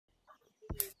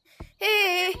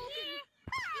Hey.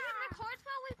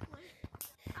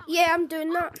 Yeah, I'm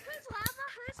doing that. Who's lava?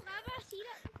 I see it.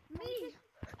 Me.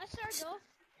 I started off.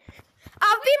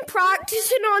 I've been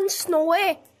practicing on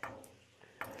Snowy.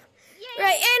 Yeah.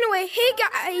 Right, anyway, hey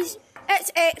guys,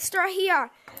 it's Extra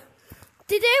here.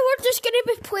 Today we're just going to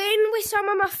be playing with some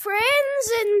of my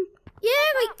friends and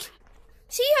yeah, like,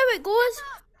 see how it goes.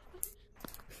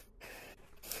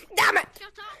 Damn it!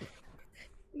 Shut up.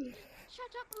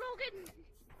 Shut up, Logan.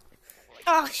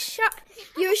 Oh,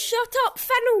 you shut up,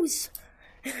 Finnels.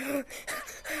 I'm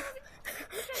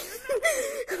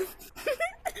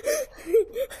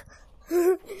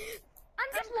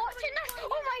just watching this.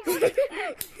 Oh my god.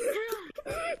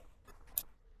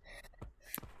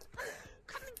 I'm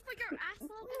coming for your ass,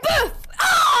 Logan.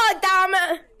 Oh, damn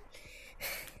it.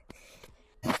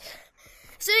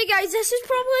 So guys, this is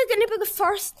probably going to be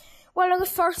one of the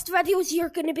first videos you're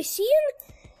going to be seeing.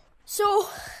 So,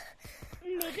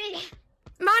 Maybe.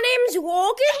 my name's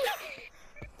Logan.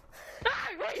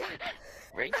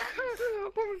 Right.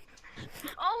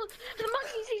 Oh, the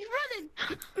monkeys, he's running.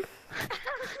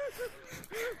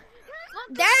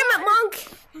 Damn it, monk.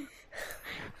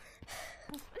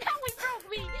 Now he broke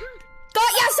me.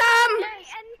 Got ya, Sam. Right,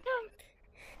 and,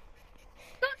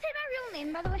 don't say my real name,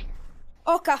 by the way.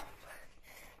 Okay.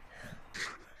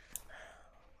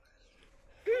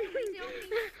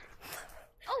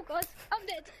 Oh god, I'm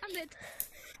dead.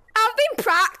 I've been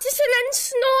practicing in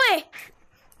Snowy.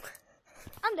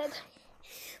 I'm dead.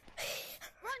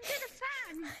 Run to the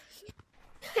fan.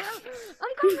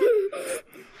 I'm coming.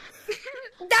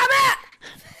 Damn it!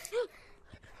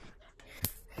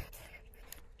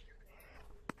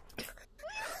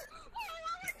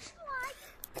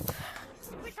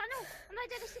 Secret tunnel. Am I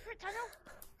dead a secret tunnel?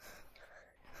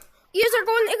 Yous are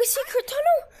going to the secret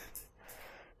tunnel?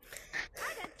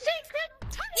 Secret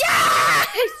tunnel!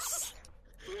 Yes!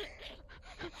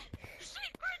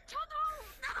 Secret tunnel!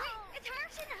 No! Wait, it's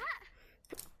Harrison hit.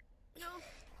 No.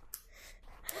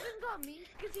 Logan got me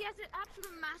because he has an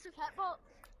absolute massive hitbox.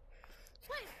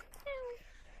 Wait, no.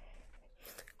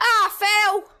 Ah,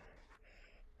 fell.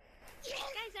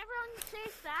 Guys, everyone say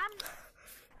Sam.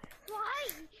 Why?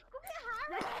 Go get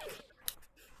Harry.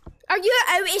 Are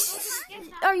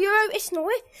you out of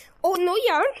Snowy? Oh no,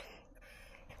 you aren't.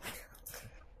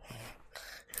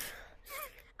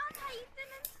 I'm hiding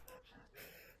in.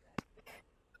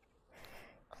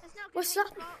 It's not What's good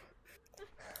up? spot.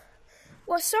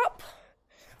 What's up?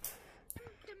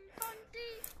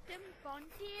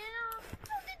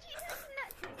 How did you hit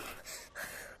it?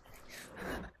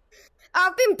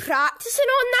 I've been practicing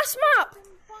on this map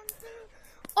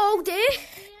all day.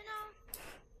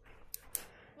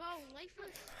 Wow,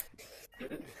 lifeless.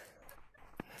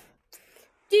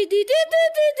 The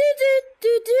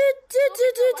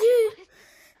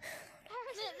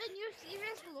new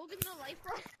series, Logan the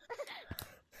Lifeless.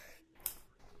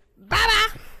 Baba.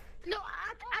 No,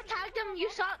 I tagged him. You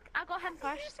suck. I got him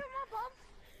first.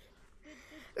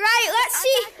 Right,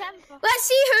 let's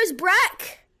see who's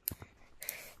Brick.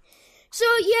 So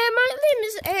yeah, my name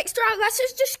is Extra. This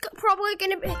is just probably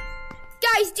gonna be.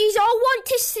 Guys, these all want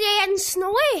to stay in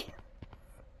Snowy.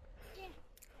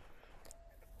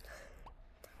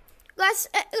 This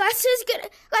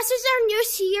is our new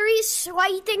series,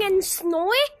 Sliding in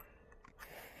Snowy.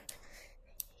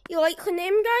 You like the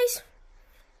name, guys?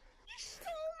 You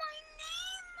stole my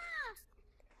name.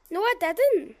 No, I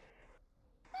didn't.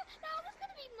 That was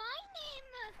gonna be my name.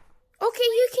 Okay,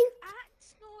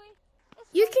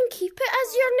 you can keep it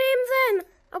as your name then.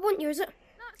 I won't use it.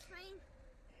 That's fine.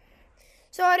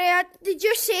 Sorry, did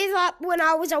you say that when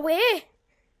I was away?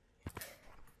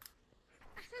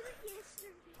 I said it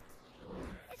yesterday.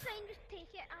 It's fine, just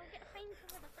take it. I'll get fined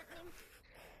for a different name.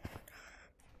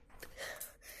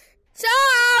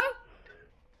 Sam!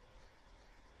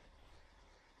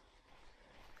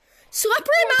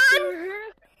 Slippery man!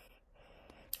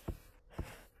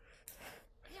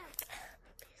 Yeah.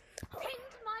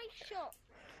 Pinned my shot.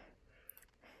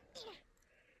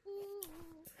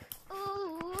 Ooh.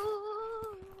 Ooh.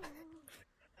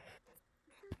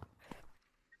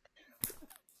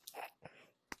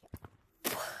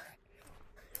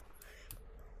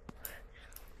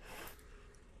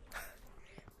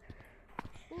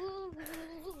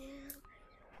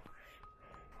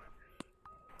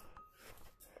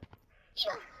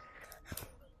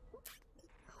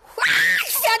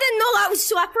 I didn't know that was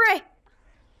slippery.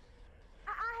 I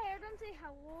heard him say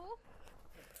hello.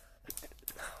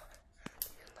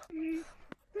 Yeah.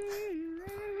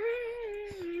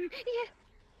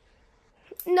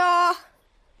 No.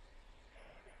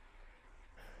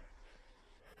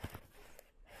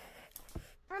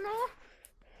 I know.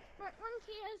 One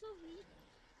kid. SOV.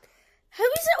 How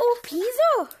is it OP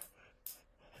though?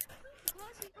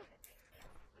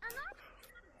 Anna?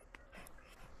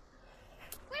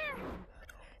 Where?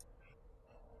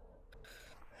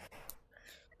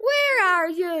 Where are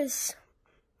yous?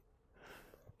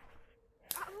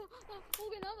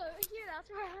 Logan, I'm over here, that's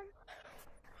where I am.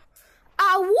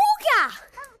 Awooga!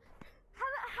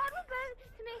 How about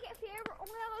to make it fair, we're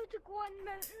only allowed to go on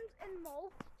mountains and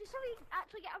malls, just so we can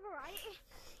actually get a variety?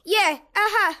 Yeah,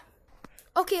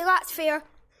 Okay, that's fair.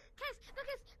 Because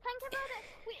think about it,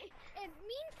 me and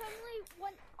Finley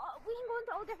want, we can go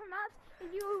into all different maps, and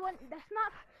you want this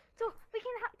map, so we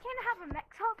can kind of have a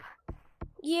mix-up.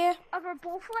 Yeah. Of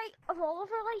all of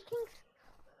our likings.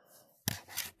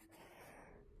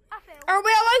 Are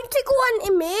we allowed to go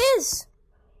into maze?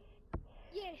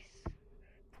 Yes.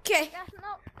 Okay. That's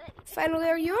not. Finally,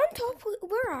 are you on top?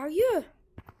 Where are you?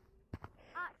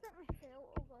 I accidentally fell.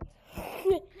 Oh god.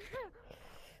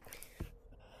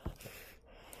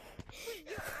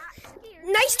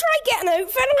 Nice try getting out,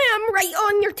 Finley. I'm right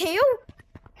on your tail.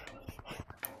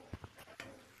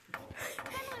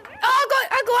 Oh,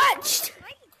 I glitched.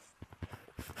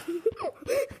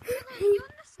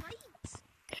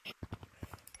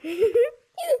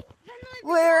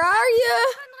 Where are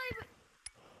you?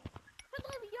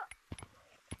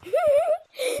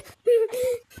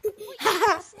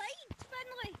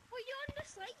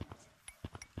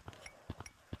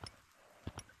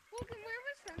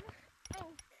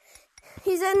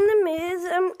 He's in the maze.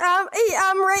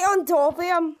 I'm right on top of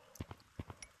him.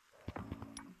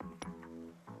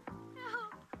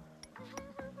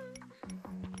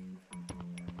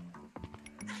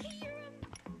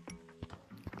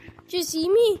 Do you see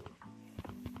me?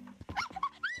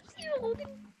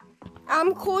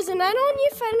 I'm closing in on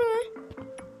you, Finley.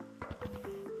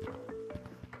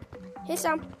 Hey,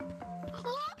 Sam.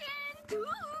 Logan,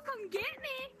 come get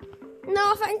me. No,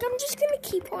 I think I'm just gonna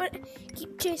keep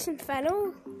chasing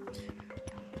Finley.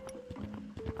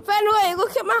 Finley,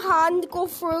 look at my hand go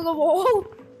through the wall.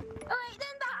 Alright,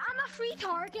 then I'm a free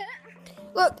target.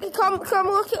 Look, come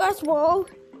look at this wall.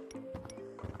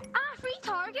 I'm a free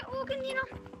target, Logan, you know.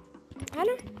 I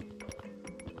know.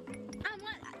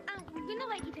 I'm gonna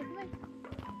let you take me.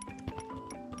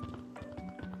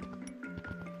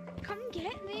 Come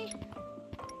get me.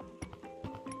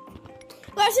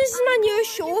 This is my new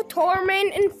show,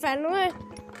 Tormenting Finley.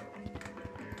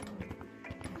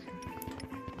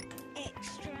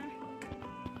 Extra.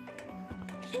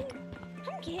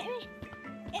 Come get me.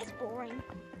 It's boring.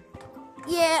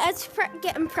 Yeah, it's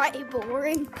getting pretty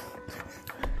boring.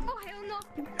 Oh hell no.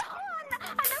 No, I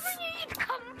never knew you'd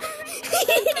come for me.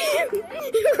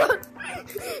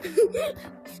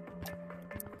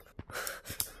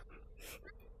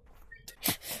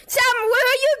 Sam, what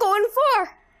are you going for?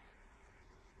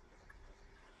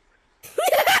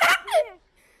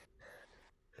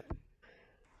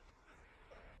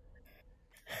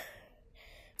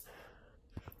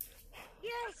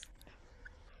 Yes.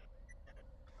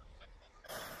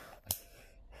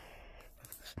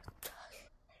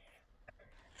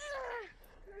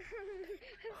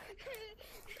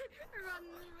 Run,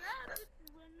 rabbit,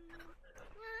 run,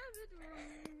 rabbit, run.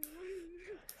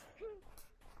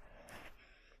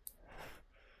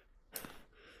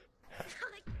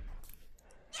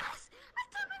 Yes, I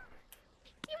took him.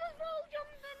 He was wall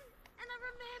jumping, and I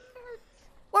remembered.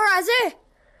 Where is he?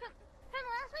 And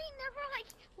last night, never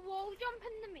wall jump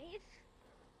in the maze.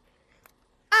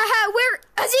 Where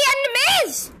is he in the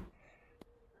maze?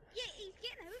 Yeah, he's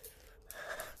getting out.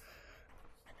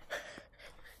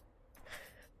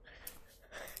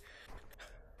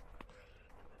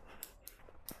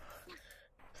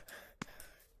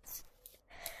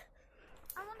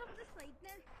 I wonder if the slide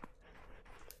now.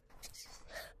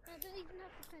 I don't even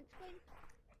have to fence line.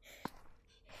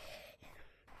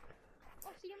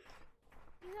 Oh, see him.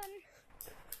 He's on.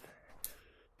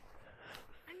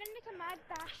 I'm gonna make a mad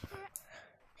dash for it.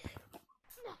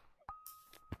 No.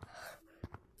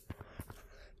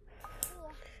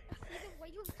 Oh, I see the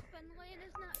wild Finley in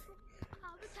his natural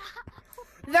habitat.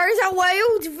 There's a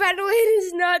wild Finley in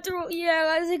his natural. Yeah,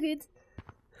 that's a good.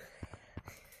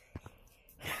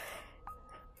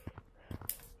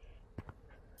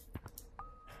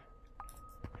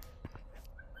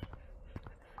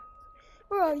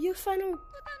 Where are you, Finley?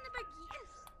 Put down the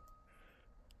baguettes.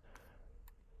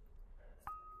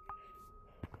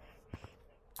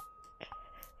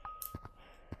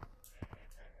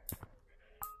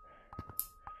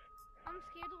 I'm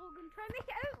scared of Logan. Try and make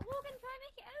it out. Logan, try and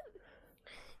make it out.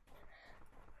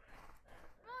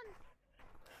 Come on.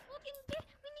 Logan,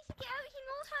 we need to get out. He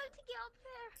knows how to get up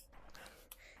there.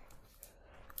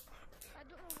 I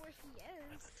don't know where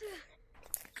Yes.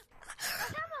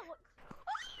 Let's have a look.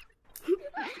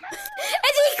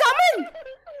 Is he coming?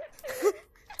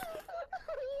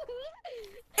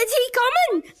 Is he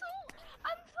coming?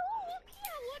 I'm so lucky I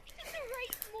looked at the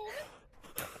right moment.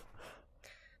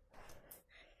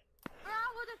 I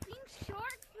would have been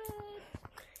short, but...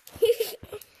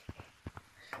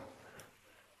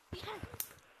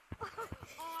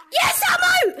 Yes, I'm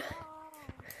out!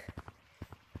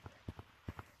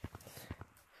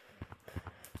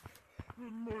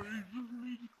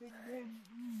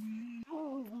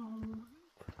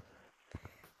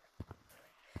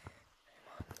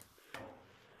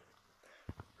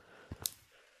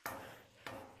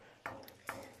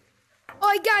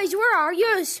 Oi guys, where are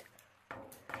yous?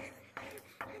 I'm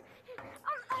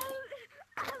out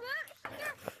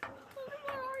here.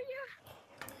 Where are you?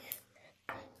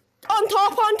 On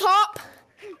top, on top.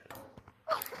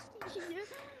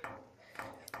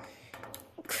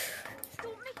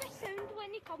 Don't make a sound when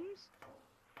he comes.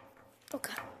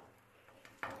 Okay.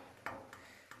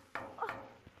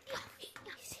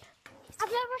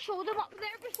 I've never showed him up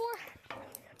there before.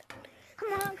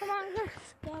 Come on,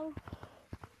 let's go.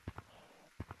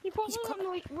 He probably doesn't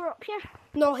know we're up here.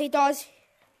 No, he does.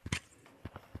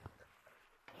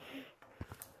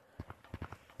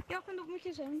 Get up and don't make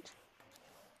a sound.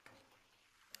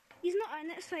 He's not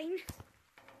in, it's fine.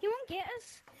 He won't get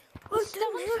us. It's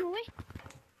still snowy.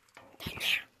 Down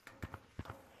there.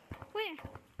 Where?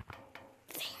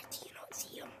 There, do you not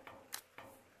see him?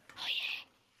 Oh yeah.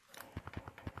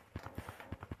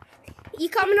 You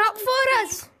coming up for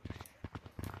us?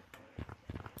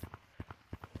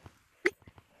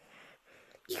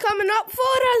 You coming up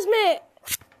for us, mate?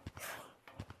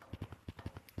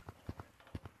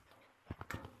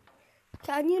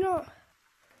 Can you not?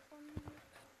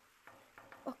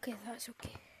 Okay, that's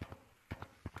okay.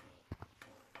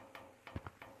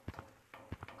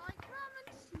 I'm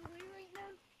in snowy right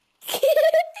now.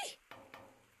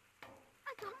 I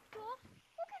jumped off.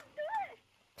 Look at that.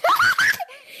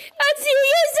 I see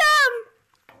you, Sam!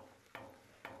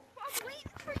 I'm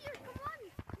waiting for you. Come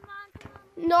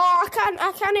on. No, I can't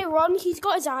run. He's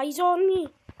got his eyes on me.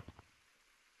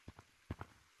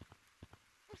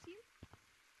 I see him.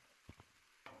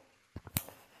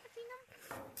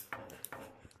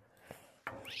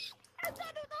 I don't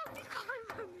know if he's coming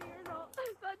for me or not.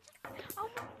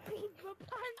 I'm being my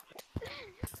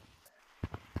pants.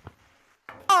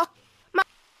 Oh, my...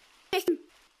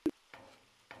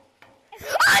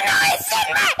 Oh no, it's in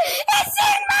me! It's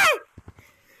in me!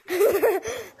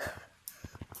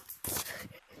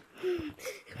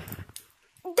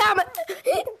 Damn it!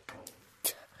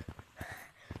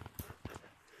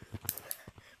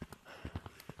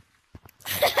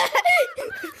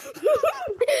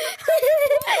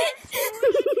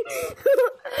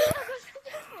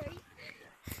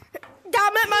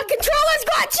 Damn it, my controller's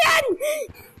glitching!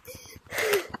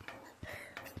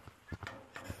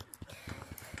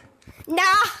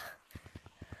 Nah.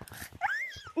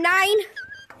 9.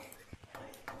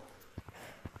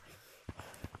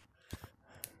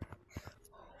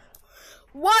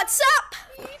 What's up?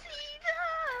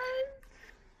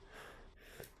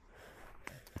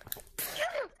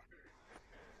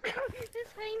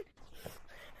 It's fine.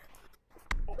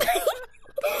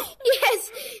 Yes.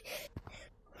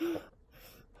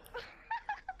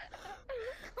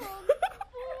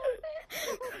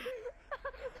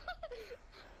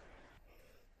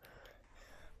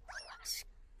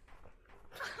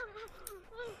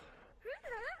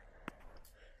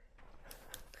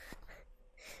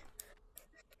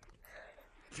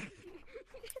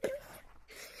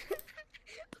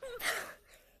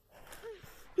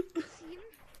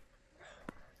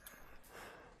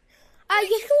 I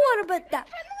guess what about that?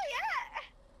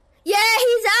 Yeah,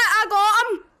 he's at. I got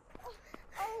him.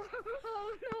 Oh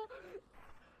no.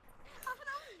 I thought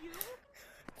that was you.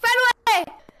 Finley,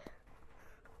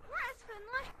 Where is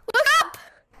Finley? look up.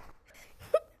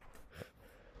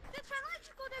 Did Finley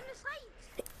just go down the slide?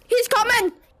 He's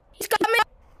coming. He's coming.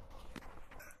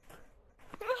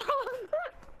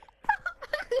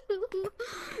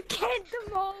 Get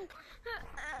them all.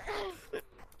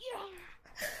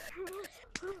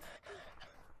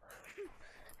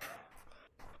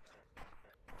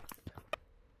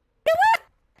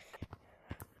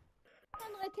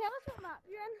 Finley, tell us what map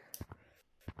you're in.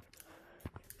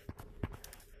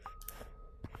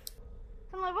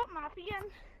 Finley, what map are you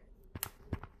in?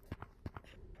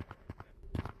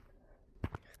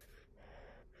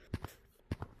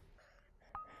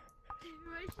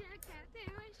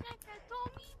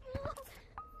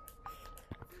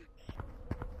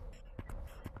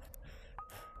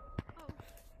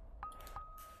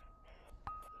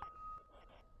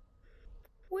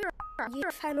 are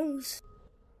your finals?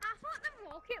 I thought the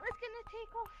rocket was gonna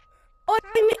take off. Oh,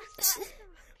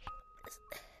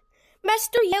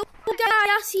 Mr. Yellow Guy,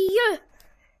 I see you.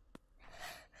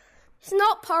 It's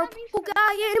not Purple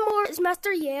Guy anymore, it's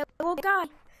Mr. Yellow Guy.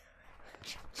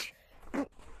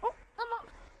 Oh, I'm up.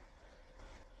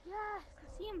 Yes,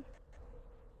 I see him.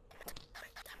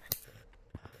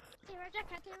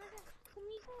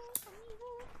 Conmigo,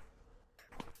 conmigo.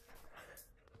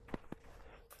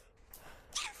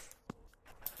 Yes!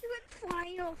 He went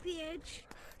flying off the edge.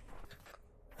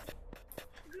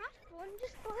 My phone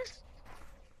just buzzed.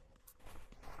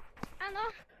 I know.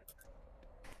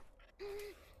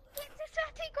 Get to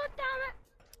City, goddammit!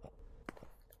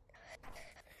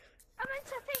 I'm in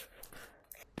City.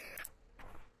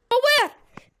 Oh, where?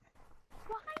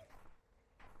 Why?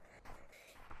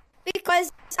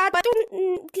 Because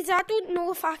I don't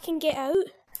know if I can get out.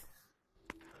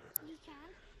 You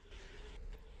can.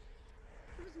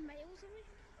 It was miles away.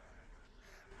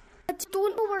 I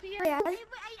don't know where I am. Who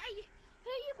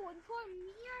are you going for?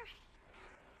 Me or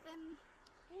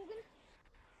Hogan?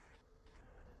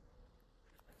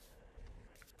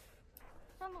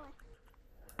 Somewhere.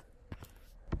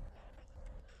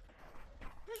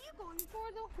 Who are you going for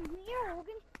though? Me or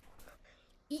Hogan?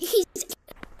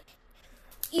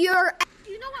 You're. Do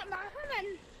you know what map I'm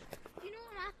in? Do you know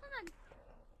what map I'm in?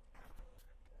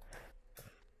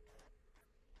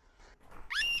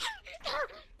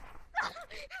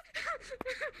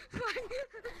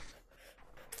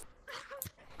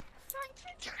 Thanks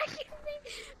for tracking me.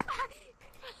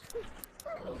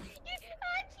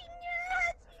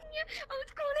 I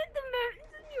was going in the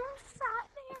mountains and you all sat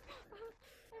there.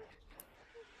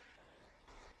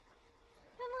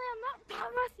 Suddenly I'm not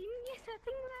damn, I seen you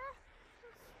sitting there.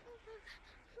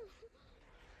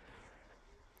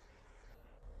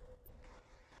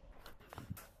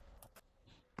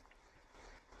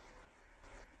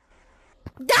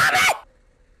 Damn it!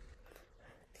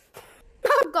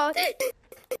 Oh God! Is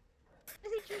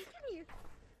he chasing you?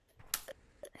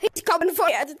 He's coming for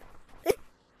you.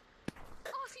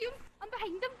 Oh, see him. I'm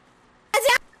behind him. I see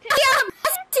him!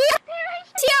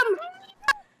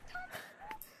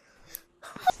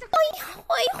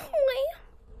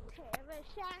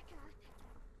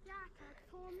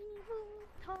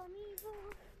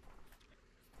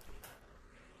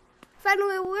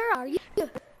 Finally, where are you? Oh,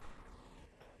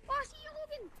 I see you,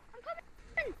 Logan. I'm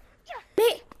coming. Yeah.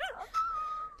 Mate!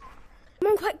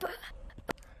 Come on, quick, but...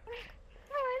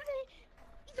 Where is he?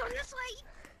 He's on the slide.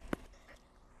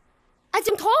 It's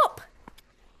on top!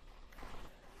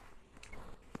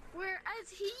 Where is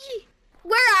he?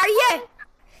 Where are you?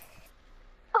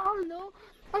 Oh no,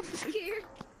 I'm scared.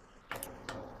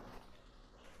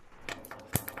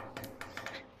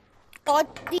 Oh,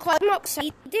 the climb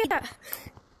upside down.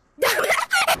 Damn it!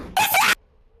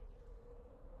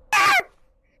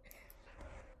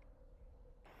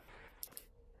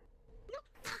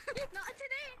 Not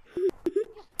today.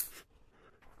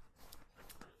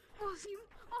 Oh, see him?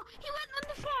 Oh, he went on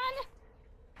the fan.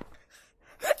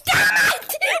 Damn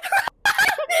it!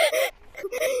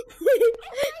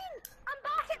 I'm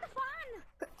back at the fan.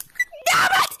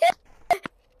 Damn it!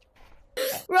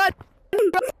 Run!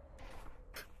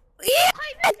 Yeah!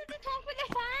 Climb into the top of the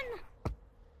fan.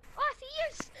 Oh, I see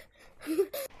you.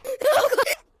 Oh, God.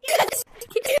 Yes.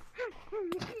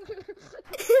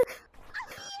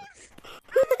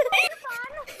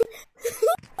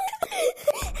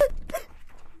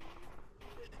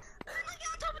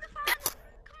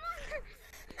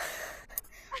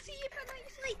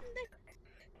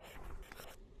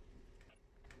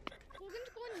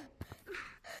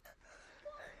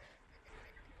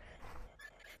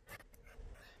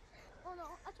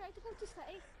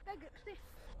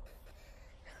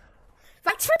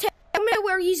 Thanks for telling me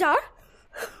where yous are.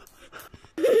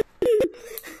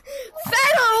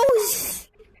 Fellows!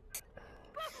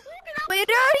 Where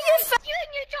are you,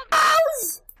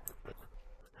 fellows?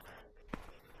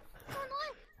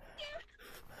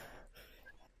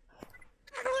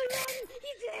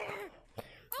 He's there.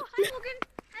 Oh, hi, Logan.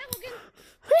 Hi, Logan.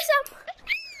 Where's him?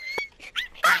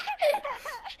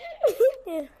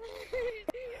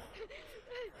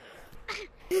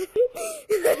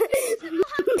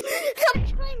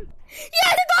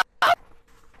 Yeah, they got.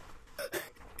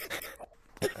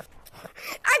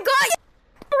 I got you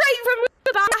right from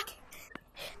the back.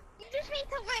 You just need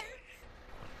to win.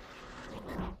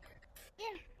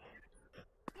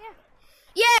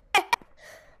 Yeah.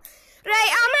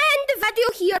 Right, I'm gonna end the video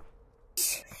here.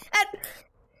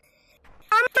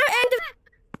 I'm gonna end the video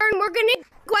and we're gonna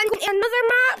go into another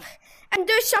map and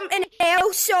do something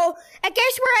else. So I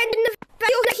guess we're ending the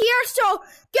video here. So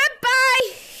goodbye.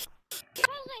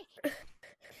 Really?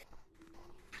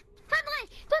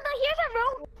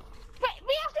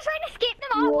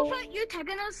 without you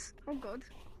tagging us. Oh god.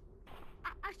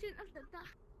 I shouldn't have done that.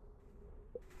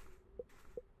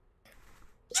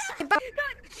 But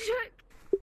God,